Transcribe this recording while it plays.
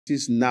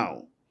is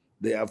now,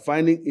 they are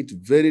finding it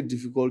very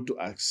difficult to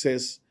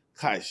access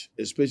cash,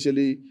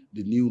 especially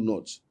the new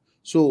notes.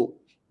 So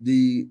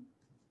the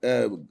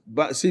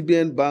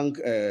CBN Bank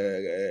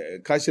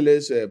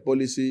cashless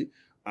policy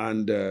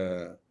and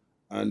the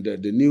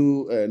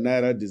new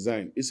Naira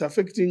design is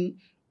affecting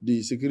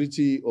the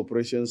security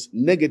operations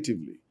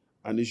negatively,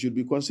 and it should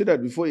be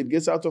considered before it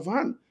gets out of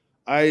hand.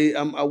 I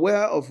am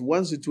aware of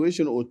one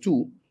situation or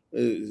two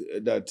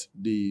that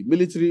the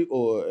military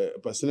or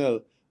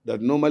personnel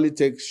that normally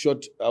take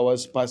short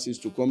hours passes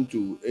to come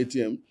to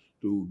ATM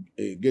to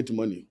get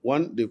money.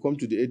 One, they come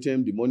to the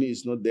ATM, the money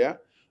is not there.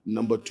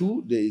 Number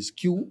two, there is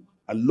queue,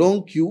 a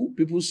long queue.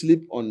 People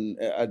sleep on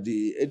at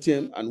the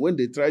ATM, and when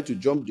they try to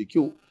jump the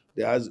queue,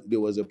 there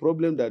was a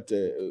problem that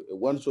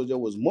one soldier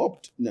was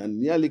mobbed and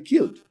nearly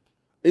killed.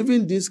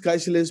 Even this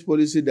cashless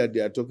policy that they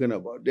are talking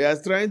about, they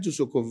are trying to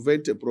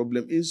circumvent a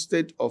problem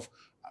instead of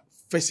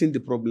facing the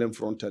problem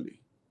frontally.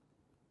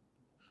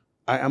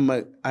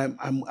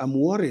 I'm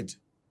worried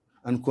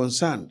and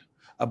concerned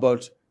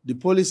about the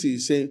policy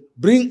saying,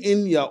 bring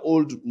in your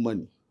old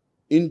money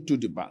into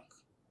the bank.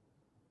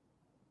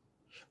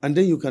 And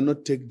then you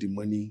cannot take the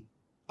money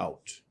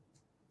out.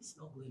 It's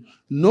not going on.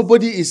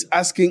 Nobody is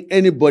asking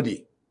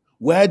anybody,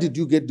 where did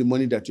you get the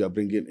money that you are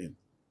bringing in?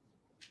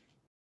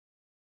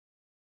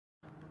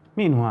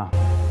 Meanwhile,